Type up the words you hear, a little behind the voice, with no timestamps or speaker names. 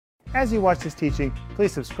As you watch this teaching,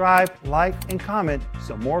 please subscribe, like, and comment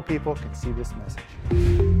so more people can see this message.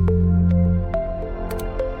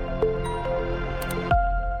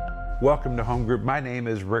 Welcome to Home Group. My name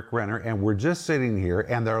is Rick Renner, and we're just sitting here,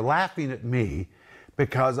 and they're laughing at me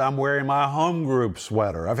because I'm wearing my home group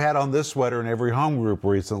sweater. I've had on this sweater in every home group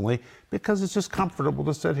recently because it's just comfortable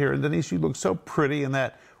to sit here. And Denise, you look so pretty in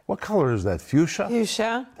that. What color is that? Fuchsia?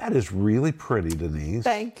 Fuchsia. That is really pretty, Denise.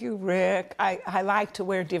 Thank you, Rick. I like to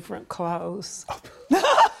wear different clothes.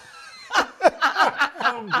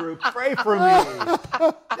 Home group, pray for me.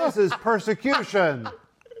 This is persecution.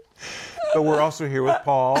 But we're also here with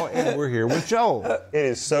Paul, and we're here with Joel. It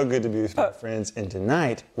is so good to be with my friends, and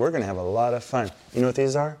tonight we're going to have a lot of fun. You know what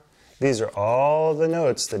these are? These are all the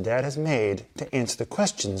notes that Dad has made to answer the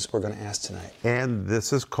questions we're going to ask tonight. And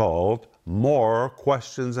this is called More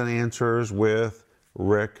Questions and Answers with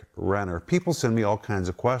Rick Renner. People send me all kinds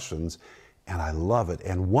of questions, and I love it.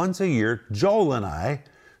 And once a year, Joel and I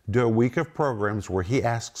do a week of programs where he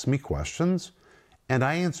asks me questions, and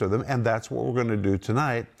I answer them, and that's what we're going to do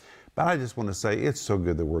tonight. But I just want to say it's so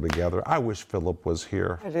good that we're together. I wish Philip was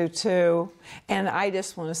here. I do too. And I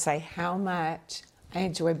just want to say how much I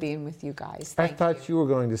enjoy being with you guys. I thought you were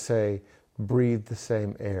going to say, breathe the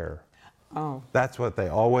same air. Oh. That's what they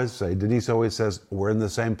always say. Denise always says, we're in the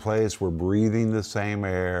same place, we're breathing the same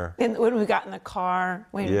air. And when we got in the car,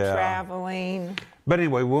 when we're traveling. But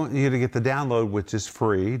anyway, we want you to get the download, which is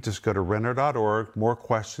free. Just go to renner.org, More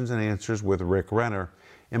Questions and Answers with Rick Renner.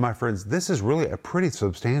 And my friends, this is really a pretty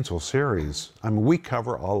substantial series. I mean, we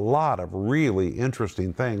cover a lot of really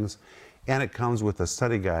interesting things, and it comes with a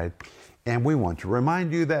study guide. And we want to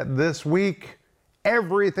remind you that this week,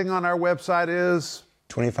 everything on our website is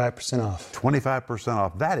 25% off. 25%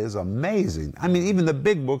 off. That is amazing. I mean, even the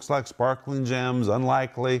big books like Sparkling Gems,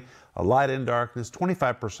 Unlikely, A Light in Darkness,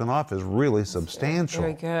 25% off is really substantial.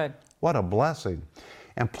 Very good. What a blessing.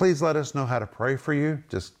 And please let us know how to pray for you.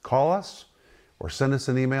 Just call us or send us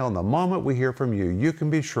an email. And the moment we hear from you, you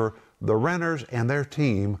can be sure the Renners and their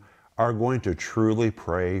team are going to truly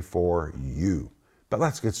pray for you. But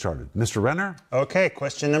let's get started. Mr. Renner? Okay,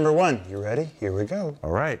 question number 1. You ready? Here we go.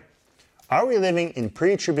 All right. Are we living in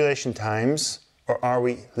pre-tribulation times, or are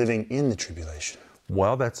we living in the tribulation?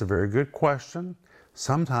 Well, that's a very good question.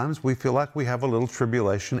 Sometimes we feel like we have a little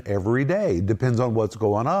tribulation every day. Depends on what's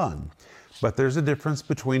going on. But there's a difference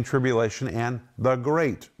between tribulation and the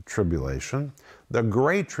Great Tribulation. The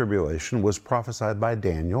Great Tribulation was prophesied by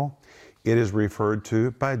Daniel. It is referred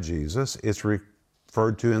to by Jesus. It's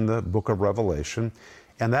referred to in the book of Revelation.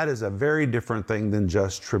 And that is a very different thing than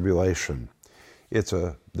just tribulation.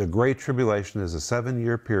 The Great Tribulation is a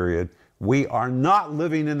 7-year period. We are not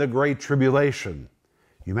living in the Great Tribulation.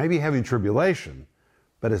 You may be having tribulation,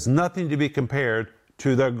 but it's nothing to be compared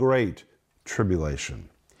to the Great Tribulation.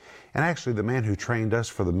 And actually, the man who trained us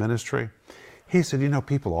for the ministry, he said, you know,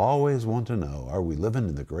 people always want to know, are we living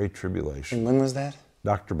in the Great Tribulation? And when was that?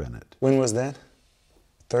 Dr. Bennett. When was that?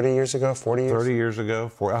 30 years ago? 40 years? 30 years ago,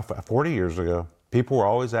 40 years ago. People were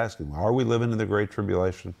always asking, are we living in the Great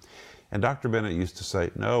Tribulation? And Dr. Bennett used to say,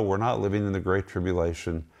 no, we're not living in the Great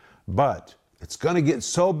Tribulation, but it's going to get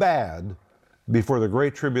so bad before the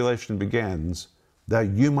Great Tribulation begins that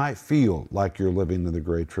you might feel like you're living in the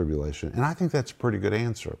Great Tribulation. And I think that's a pretty good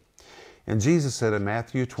answer. And Jesus said in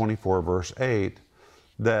Matthew 24, verse 8,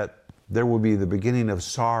 that there will be the beginning of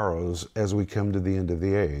sorrows as we come to the end of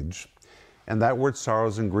the age. And that word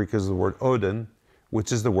sorrows in Greek is the word odin,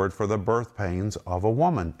 which is the word for the birth pains of a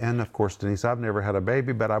woman. And of course, Denise, I've never had a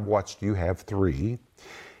baby, but I've watched you have 3.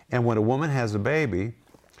 And when a woman has a baby,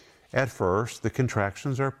 at first, the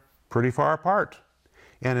contractions are pretty far apart.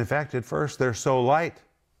 And in fact, at first, they're so light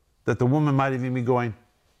that the woman might even be going,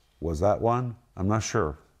 was that one? I'm not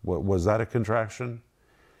sure. Was that a contraction?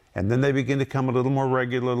 And then they begin to come a little more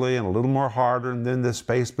regularly and a little more harder, and then the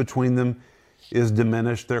space between them is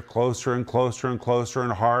diminished. They're closer and closer and closer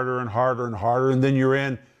and harder and harder and harder, and then you're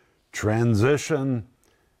in transition,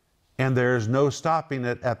 and there's no stopping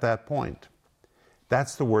it at that point.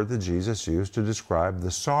 That's the word that Jesus used to describe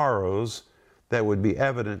the sorrows that would be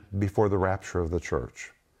evident before the rapture of the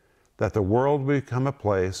church. That the world would become a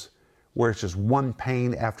place where it's just one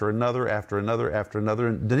pain after another, after another, after another.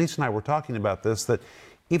 And Denise and I were talking about this, that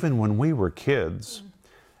even when we were kids,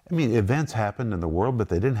 I mean, events happened in the world, but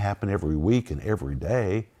they didn't happen every week and every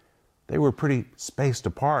day. They were pretty spaced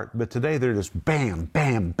apart. But today they're just bam,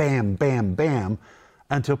 bam, bam, bam, bam,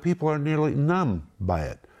 until people are nearly numb by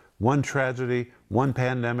it. One tragedy, one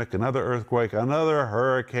pandemic, another earthquake, another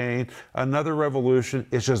hurricane, another revolution.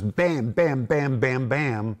 It's just bam, bam, bam, bam,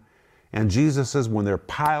 bam. And Jesus says when they're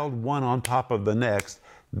piled one on top of the next,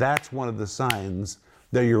 that's one of the signs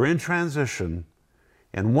that you're in transition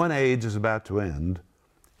and one age is about to end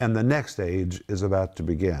and the next age is about to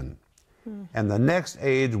begin. And the next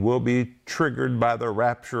age will be triggered by the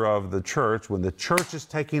rapture of the church. When the church is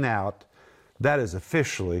taken out, that is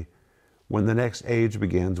officially when the next age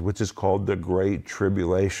begins, which is called the Great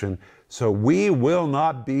Tribulation. So we will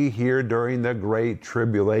not be here during the Great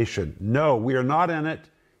Tribulation. No, we are not in it,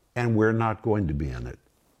 and we're not going to be in it.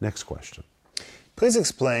 Next question. Please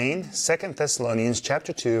explain Second Thessalonians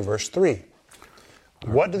chapter 2, verse 3.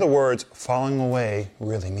 What do the words falling away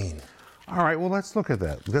really mean? All right, well, let's look at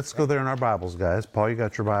that. Let's go there in our Bibles, guys. Paul, you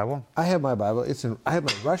got your Bible? I have my Bible. I have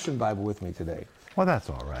my Russian Bible with me today. Well, that's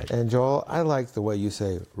all right. And Joel, I like the way you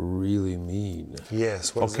say really mean.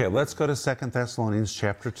 Yes. Okay, let's go to Second Thessalonians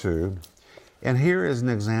chapter 2. And here is an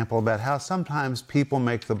example about how sometimes people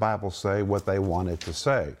make the Bible say what they want it to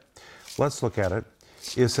say. Let's look at it.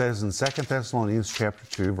 It says in 2 Thessalonians chapter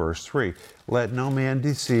 2, verse 3, "Let no man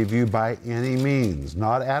deceive you by any means,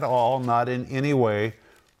 not at all, not in any way,"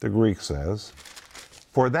 the Greek says.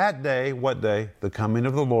 "For that day," what day? The coming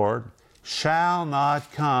of the Lord, "shall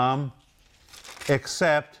not come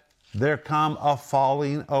except there come a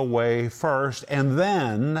falling away first, and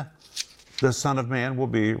then the Son of Man will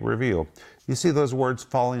be revealed." You see those words,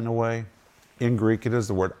 falling away? In Greek, it is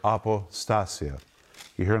the word apostasia.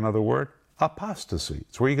 You hear another word? Apostasy.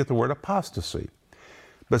 It's where you get the word apostasy.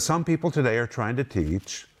 But some people today are trying to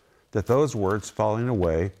teach that those words, falling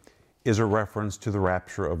away, is a reference to the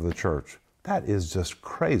rapture of the church. That is just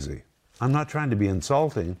crazy. I'm not trying to be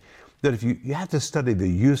insulting, that if you have to study the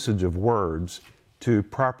usage of words to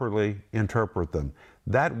properly interpret them.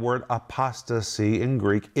 That word apostasy in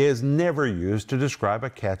Greek is never used to describe a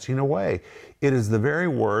catching away. It is the very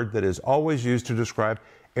word that is always used to describe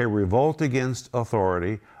a revolt against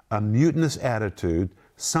authority, a mutinous attitude,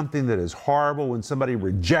 something that is horrible when somebody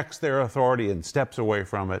rejects their authority and steps away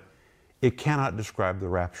from it. It cannot describe the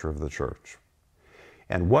rapture of the church.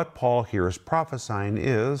 And what Paul here is prophesying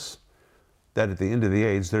is that at the end of the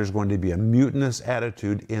age, there's going to be a mutinous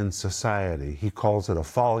attitude in society. He calls it a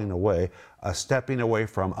falling away, a stepping away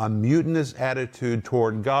from, a mutinous attitude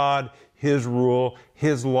toward God, His rule,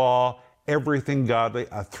 His law, everything godly,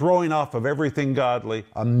 a throwing off of everything godly,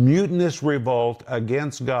 a mutinous revolt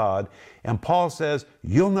against God. And Paul says,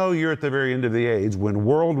 you'll know you're at the very end of the age when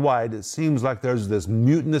worldwide it seems like there's this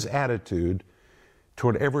mutinous attitude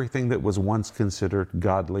toward everything that was once considered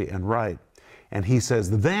godly and right. And he says,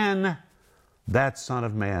 then that Son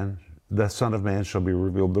of Man, the Son of Man shall be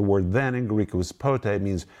revealed. The word then in Greek was pote,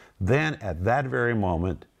 means then at that very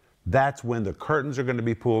moment, that's when the curtains are going to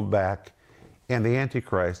be pulled back and the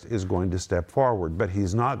Antichrist is going to step forward. But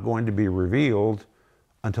he's not going to be revealed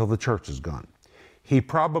until the church is gone. He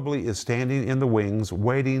probably is standing in the wings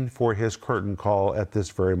waiting for his curtain call at this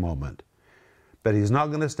very moment. But he's not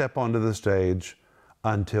going to step onto the stage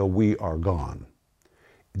until we are gone.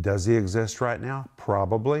 Does he exist right now?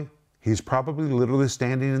 Probably. He's probably literally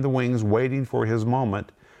standing in the wings waiting for his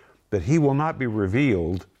moment, but he will not be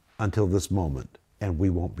revealed until this moment, and we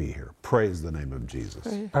won't be here. Praise the name of Jesus.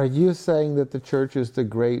 Are you saying that the church is the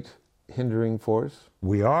great hindering force?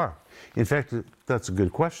 We are. In fact, that's a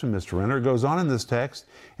good question, Mr. Renner. It goes on in this text,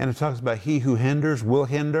 and it talks about he who hinders will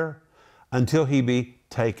hinder until he be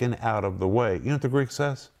taken out of the way. You know what the Greek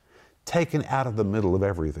says? Taken out of the middle of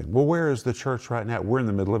everything. Well, where is the church right now? We're in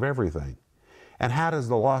the middle of everything. And how does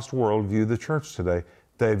the lost world view the church today?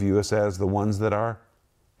 They view us as the ones that are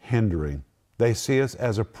hindering. They see us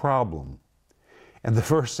as a problem. And the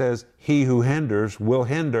verse says, he who hinders will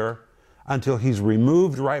hinder until he's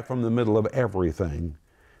removed right from the middle of everything.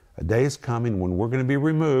 A day is coming when we're going to be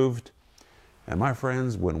removed. And my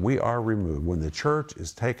friends, when we are removed, when the church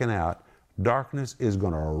is taken out, darkness is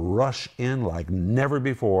going to rush in like never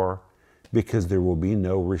before because there will be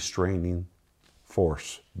no restraining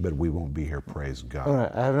force, but we won't be here, praise God. All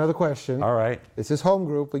right, I have another question. All right. This is home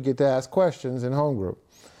group. We get to ask questions in home group.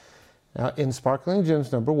 Now, in Sparkling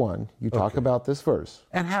Gems number 1, you talk about this verse.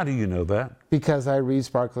 And how do you know that? Because I read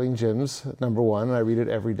Sparkling Gems number 1, and I read it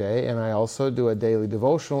every day, and I also do a daily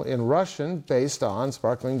devotional in Russian based on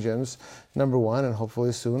Sparkling Gems number 1, and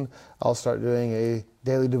hopefully soon I'll start doing a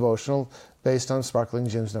daily devotional based on Sparkling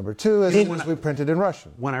Gems number 2 as soon as we print it in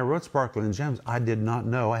Russian. When I wrote Sparkling Gems, I did not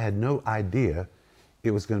know, I had no idea it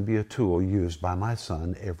was going to be a tool used by my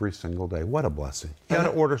son every single day. What a blessing. You ought to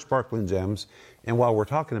order Sparkling Gems. And while we're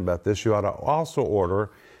talking about this, you ought to also order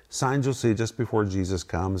Signs You'll See Just Before Jesus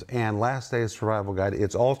Comes and Last Days Survival Guide.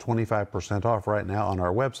 It's all 25% off right now on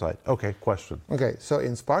our website. Okay, question. Okay, so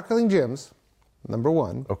in Sparkling Gems number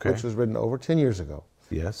 1, which was written over 10 years ago,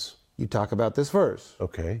 yes, you talk about this verse.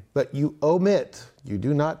 Okay. But you omit, you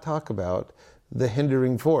do not talk about the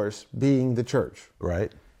hindering force being the church.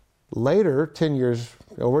 Right. Later,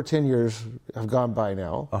 over 10 years have gone by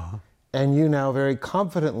now, and you now very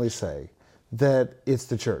confidently say that it's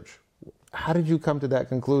the church. How did you come to that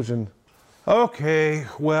conclusion? Okay,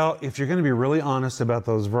 well, if you're going to be really honest about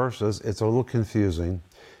those verses, it's a little confusing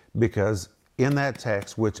because in that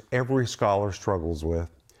text, which every scholar struggles with,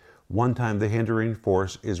 one time the hindering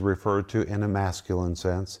force is referred to in a masculine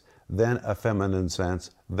sense, then a feminine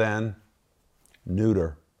sense, then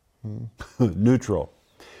neuter, neutral.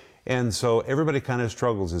 And so everybody kind of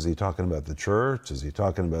struggles. Is he talking about the church? Is he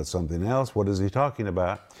talking about something else? What is he talking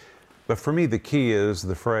about? But for me, the key is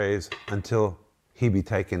the phrase, until he be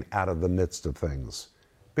taken out of the midst of things.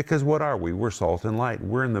 Because what are we? We're salt and light.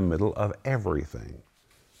 We're in the middle of everything.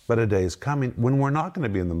 But a day is coming when we're not going to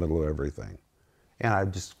be in the middle of everything. And I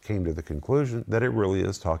just came to the conclusion that it really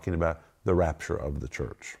is talking about the rapture of the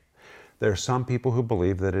church. There are some people who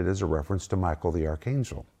believe that it is a reference to Michael the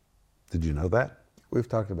archangel. Did you know that? We've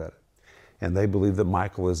talked about it. And they believe that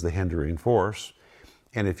Michael is the hindering force.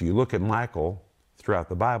 And if you look at Michael throughout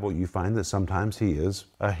the Bible, you find that sometimes he is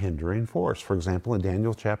a hindering force. For example, in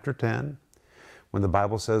Daniel chapter 10, when the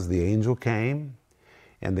Bible says the angel came,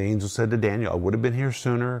 and the angel said to Daniel, I would have been here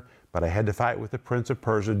sooner, but I had to fight with the prince of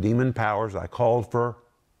Persia, demon powers. I called for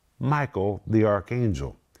Michael the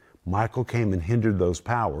archangel. Michael came and hindered those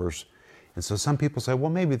powers. And so some people say,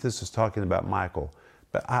 well, maybe this is talking about Michael.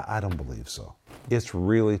 But I don't believe so. It's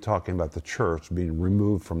really talking about the church being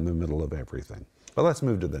removed from the middle of everything. But let's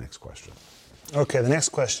move to the next question. Okay, the next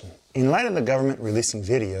question. In light of the government releasing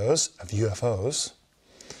videos of UFOs,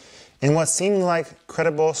 and what seem like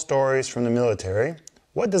credible stories from the military,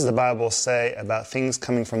 what does the Bible say about things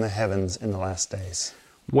coming from the heavens in the last days?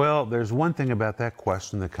 Well, there's one thing about that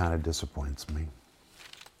question that kind of disappoints me.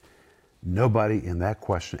 Nobody in that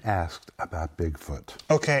question asked about Bigfoot.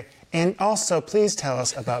 Okay, and also please tell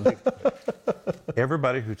us about Bigfoot.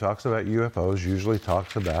 Everybody who talks about UFOs usually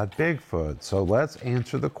talks about Bigfoot. So let's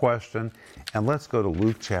answer the question, and let's go to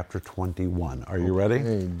Luke chapter 21. Are you ready?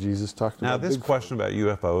 Hey, Jesus talked about Now, this Bigfoot. question about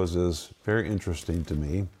UFOs is very interesting to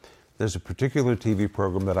me. There's a particular TV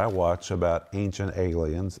program that I watch about ancient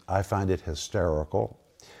aliens. I find it hysterical.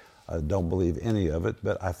 I don't believe any of it,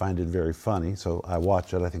 but I find it very funny, so I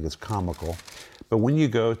watch it. I think it's comical. But when you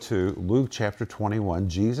go to Luke chapter 21,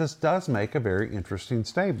 Jesus does make a very interesting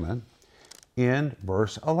statement in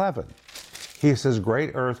verse 11. He says,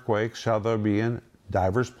 great earthquakes shall there be in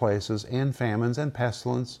divers places, and famines and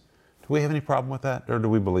pestilence. Do we have any problem with that, or do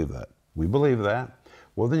we believe that? We believe that.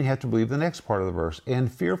 Well, then you have to believe the next part of the verse.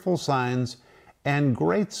 And fearful signs and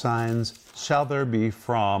great signs shall there be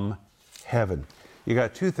from heaven. You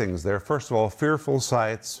got two things there. First of all, fearful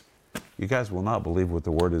sights. You guys will not believe what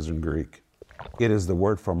the word is in Greek. It is the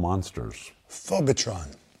word for monsters.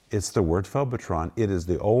 Phobitron. It's the word phobitron. It is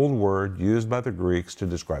the old word used by the Greeks to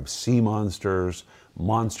describe sea monsters,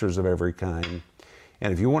 monsters of every kind.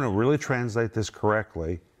 And if you want to really translate this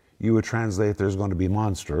correctly, you would translate there's going to be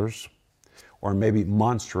monsters, or maybe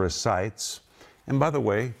monstrous sights. And by the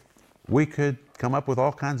way, we could come up with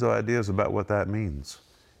all kinds of ideas about what that means.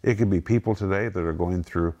 It could be people today that are going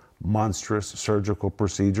through monstrous surgical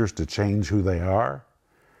procedures to change who they are,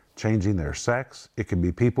 changing their sex. It could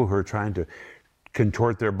be people who are trying to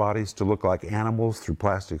contort their bodies to look like animals through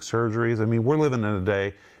plastic surgeries. I mean, we're living in a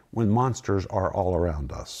day when monsters are all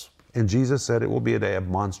around us. And Jesus said it will be a day of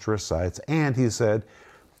monstrous sights. And he said,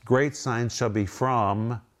 great signs shall be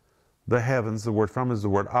from the heavens. The word from is the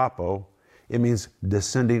word apo. It means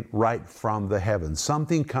descending right from the heavens,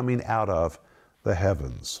 something coming out of the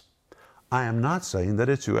heavens. I am not saying that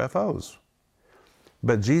it's UFOs.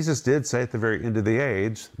 But Jesus did say at the very end of the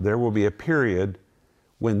age, there will be a period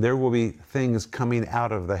when there will be things coming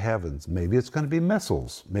out of the heavens. Maybe it's going to be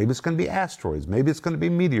missiles. Maybe it's going to be asteroids. Maybe it's going to be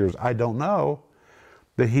meteors. I don't know.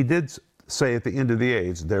 But he did say at the end of the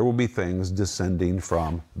age, there will be things descending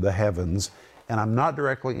from the heavens. And I'm not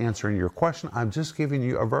directly answering your question. I'm just giving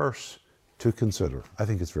you a verse to consider. I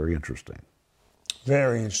think it's very interesting.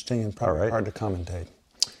 Very interesting and probably hard to commentate.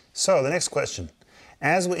 So the next question.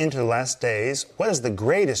 As we enter the last days, what is the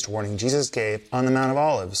greatest warning Jesus gave on the Mount of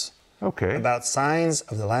Olives? Okay. About signs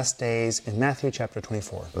of the last days in Matthew chapter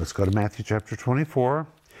 24. Let's go to Matthew chapter 24.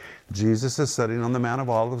 Jesus is sitting on the Mount of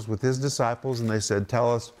Olives with his disciples, and they said,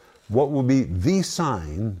 tell us what will be the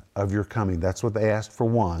sign of your coming. That's what they asked for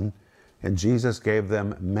one, and Jesus gave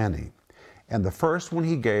them many. And the first one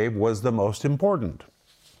he gave was the most important,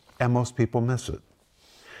 and most people miss it.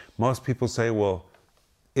 Most people say, well,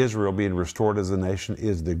 Israel being restored as a nation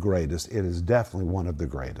is the greatest. It is definitely one of the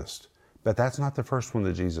greatest. But that's not the first one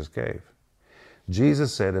that Jesus gave.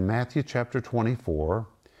 Jesus said in Matthew chapter 24,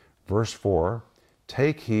 Verse 4,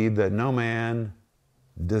 take heed that no man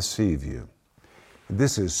deceive you.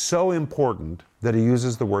 This is so important that he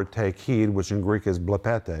uses the word take heed, which in Greek is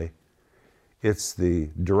blepete. It's the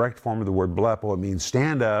direct form of the word blepo. It means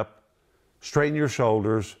stand up, straighten your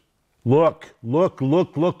shoulders, look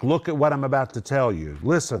at what I'm about to tell you.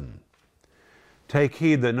 Listen. Take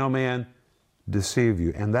heed that no man deceive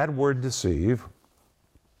you. And that word deceive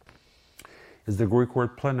is the Greek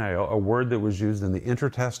word planeo, a word that was used in the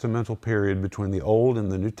intertestamental period between the Old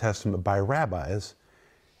and the New Testament by rabbis.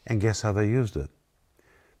 And guess how they used it?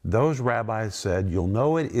 Those rabbis said, you'll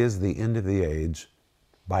know it is the end of the age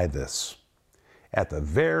by this. At the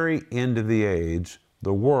very end of the age,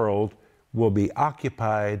 the world will be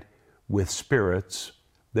occupied with spirits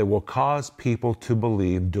that will cause people to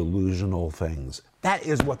believe delusional things. That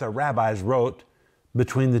is what the rabbis wrote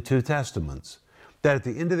between the two testaments. That at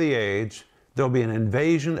the end of the age, there'll be an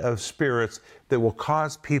invasion of spirits that will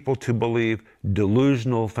cause people to believe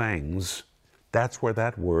delusional things. That's where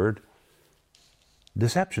that word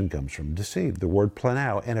deception comes from, deceive, the word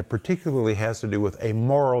planao, and it particularly has to do with a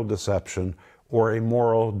moral deception or a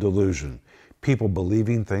moral delusion. People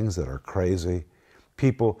believing things that are crazy,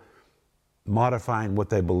 people modifying what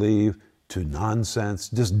they believe to nonsense,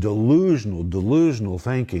 just delusional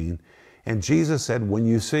thinking. And Jesus said, when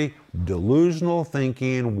you see delusional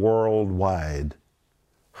thinking worldwide,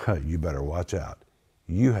 you better watch out.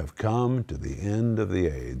 You have come to the end of the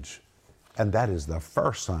age. And that is the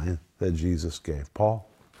first sign that Jesus gave. Paul?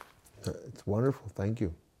 It's wonderful. Thank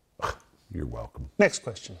you. You're welcome. Next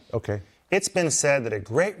question. Okay. It's been said that a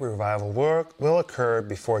great revival will occur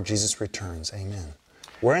before Jesus returns. Amen.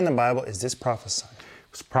 Where in the Bible is this prophesied?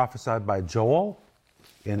 It was prophesied by Joel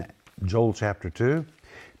in Joel chapter 2.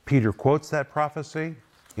 Peter quotes that prophecy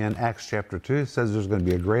in Acts chapter 2. It says there's going to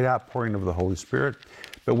be a great outpouring of the Holy Spirit.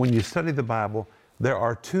 But when you study the Bible, there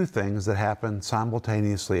are two things that happen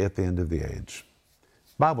simultaneously at the end of the age.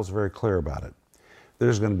 The Bible's very clear about it.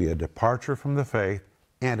 There's going to be a departure from the faith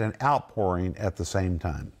and an outpouring at the same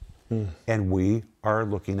time. And we are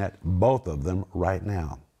looking at both of them right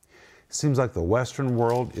now. It seems like the Western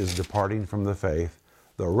world is departing from the faith.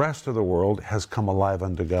 The rest of the world has come alive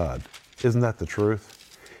unto God. Isn't that the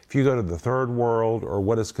truth? If you go to the third world, or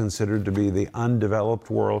what is considered to be the undeveloped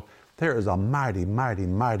world, there is a mighty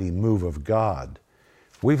move of God.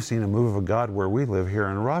 We've seen a move of God where we live here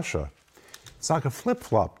in Russia. It's like a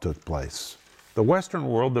flip-flop took place. The Western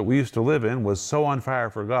world that we used to live in was so on fire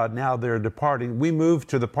for God, now they're departing. We moved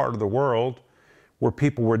to the part of the world where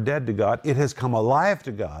people were dead to God. It has come alive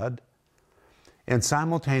to God. And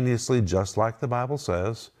simultaneously, just like the Bible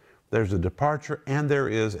says, there's a departure and there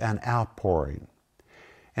is an outpouring.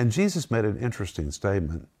 And Jesus made an interesting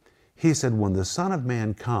statement. He said, when the Son of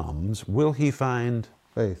Man comes, will he find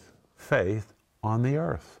faith on the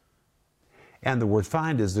earth? And the word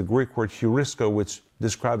find is the Greek word heurisko, which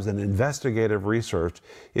describes an investigative research.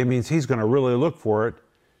 It means he's going to really look for it,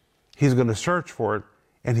 he's going to search for it,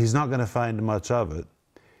 and he's not going to find much of it.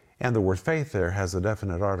 And the word faith there has a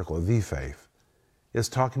definite article, the faith. It's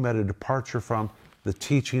talking about a departure from the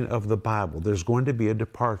teaching of the Bible. There's going to be a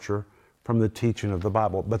departure from the teaching of the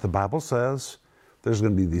Bible. But the Bible says there's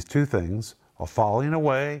going to be these two things, a falling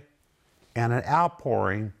away and an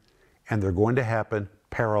outpouring, and they're going to happen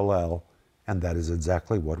parallel. And that is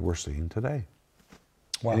exactly what we're seeing today.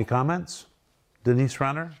 Wow. Any comments? Denise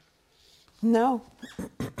Runner? No.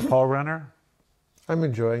 Paul Runner? I'm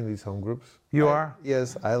enjoying these home groups. You are?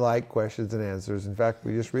 Yes, I like questions and answers. In fact,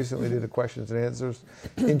 we just recently did a questions and answers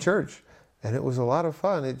in church, and it was a lot of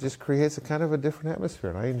fun. It just creates a kind of a different atmosphere,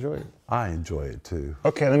 and I enjoy it. I enjoy it too.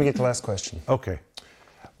 Okay, let me get the last question. Okay.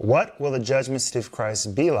 What will the judgment seat of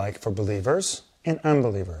Christ be like for believers and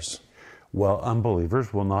unbelievers? Well,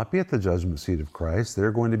 unbelievers will not be at the judgment seat of Christ.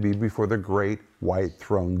 They're going to be before the great white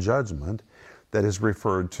throne judgment that is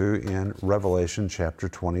referred to in Revelation chapter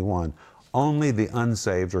 21. Only the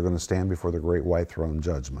unsaved are going to stand before the great white throne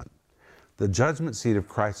judgment. The judgment seat of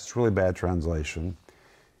Christ is really bad translation.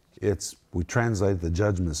 We translate the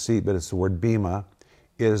judgment seat, but it's the word bema.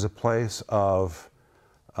 It is a place of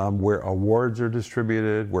where awards are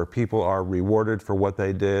distributed, where people are rewarded for what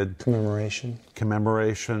they did.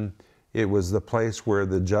 Commemoration. It was the place where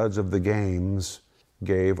the judge of the games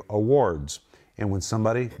gave awards. And when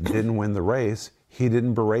somebody didn't win the race, he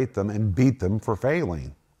didn't berate them and beat them for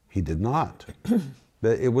failing. He did not.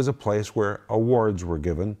 But it was a place where awards were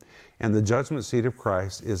given. And the judgment seat of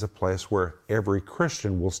Christ is a place where every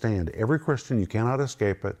Christian will stand. Every Christian, you cannot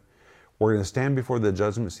escape it. We're going to stand before the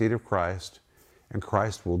judgment seat of Christ, and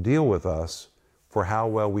Christ will deal with us for how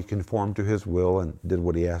well we conformed to His will and did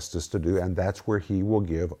what He asked us to do. And that's where He will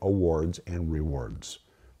give awards and rewards.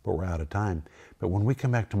 but we're out of time. But when we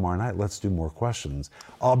come back tomorrow night, let's do more questions.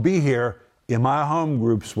 I'll be here in my home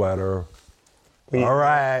group sweater. All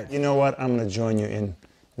right. You know what? I'm going to join you in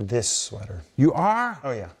this sweater. You are?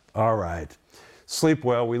 Oh, yeah. All right. Sleep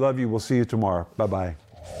well. We love you. We'll see you tomorrow. Bye-bye.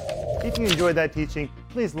 If you enjoyed that teaching,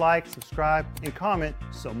 please like, subscribe, and comment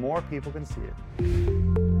so more people can see it.